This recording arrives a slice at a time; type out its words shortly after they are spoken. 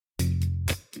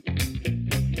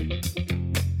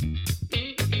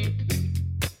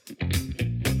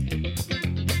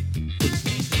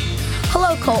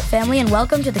Colt family, and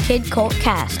welcome to the Kid Colt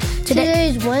Cast. Today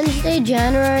is Wednesday,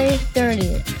 January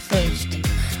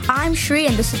 30th. I'm Shree,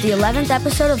 and this is the 11th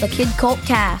episode of the Kid Colt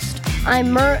Cast.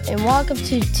 I'm Mert, and welcome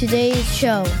to today's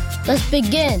show. Let's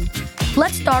begin.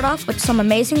 Let's start off with some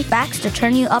amazing facts to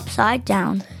turn you upside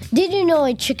down. Did you know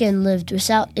a chicken lived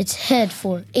without its head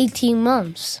for 18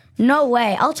 months? No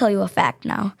way. I'll tell you a fact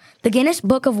now. The Guinness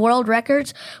Book of World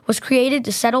Records was created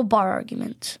to settle bar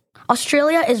arguments.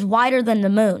 Australia is wider than the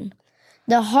moon.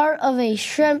 The heart of a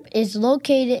shrimp is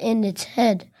located in its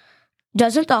head.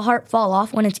 Doesn't the heart fall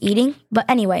off when it's eating? But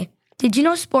anyway, did you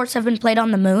know sports have been played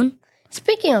on the moon?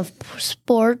 Speaking of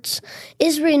sports,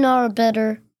 is Ronaldo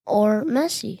better or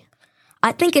Messi?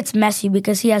 I think it's Messi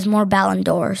because he has more Ballon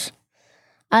d'Ors.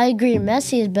 I agree,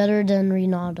 Messi is better than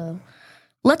Ronaldo.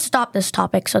 Let's stop this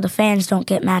topic so the fans don't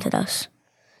get mad at us.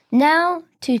 Now,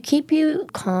 to keep you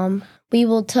calm, we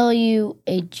will tell you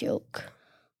a joke.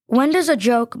 When does a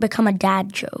joke become a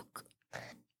dad joke?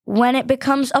 When it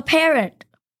becomes apparent.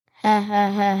 Ha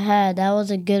ha ha ha, that was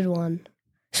a good one.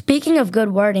 Speaking of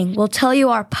good wording, we'll tell you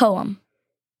our poem.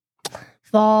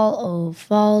 Fall, oh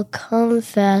fall, come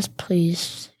fast,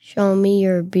 please. Show me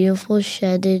your beautiful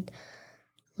shedded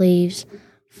leaves.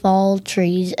 Fall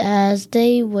trees as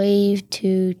they wave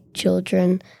to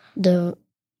children, the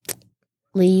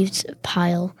leaves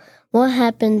pile. What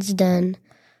happens then?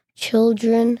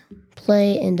 Children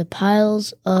play in the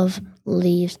piles of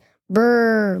leaves.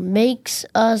 Brr, makes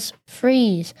us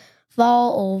freeze.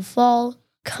 Fall, oh fall,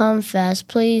 come fast,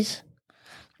 please.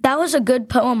 That was a good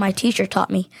poem my teacher taught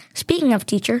me. Speaking of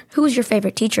teacher, who's your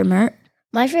favorite teacher, Mert?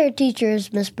 My favorite teacher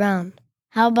is Miss Brown.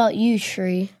 How about you,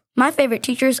 Shree? My favorite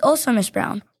teacher is also Miss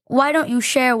Brown. Why don't you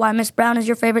share why Miss Brown is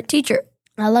your favorite teacher?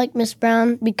 I like Miss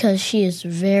Brown because she is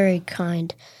very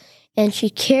kind, and she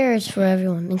cares for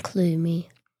everyone, including me.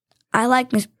 I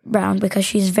like Miss Brown because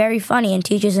she's very funny and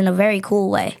teaches in a very cool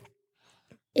way.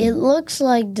 It looks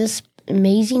like this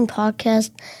amazing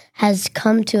podcast has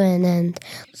come to an end,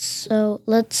 so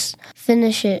let's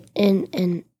finish it in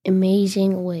an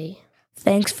amazing way.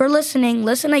 Thanks for listening.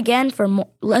 Listen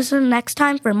next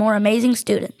time for more amazing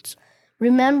students.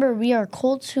 Remember, we are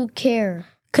Colts who care,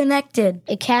 connected,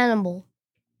 accountable,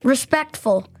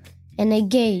 respectful, and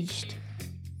engaged.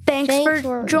 Thanks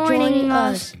for joining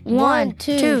us. 1,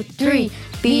 2, 3.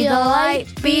 Be the light,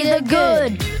 be the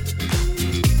good.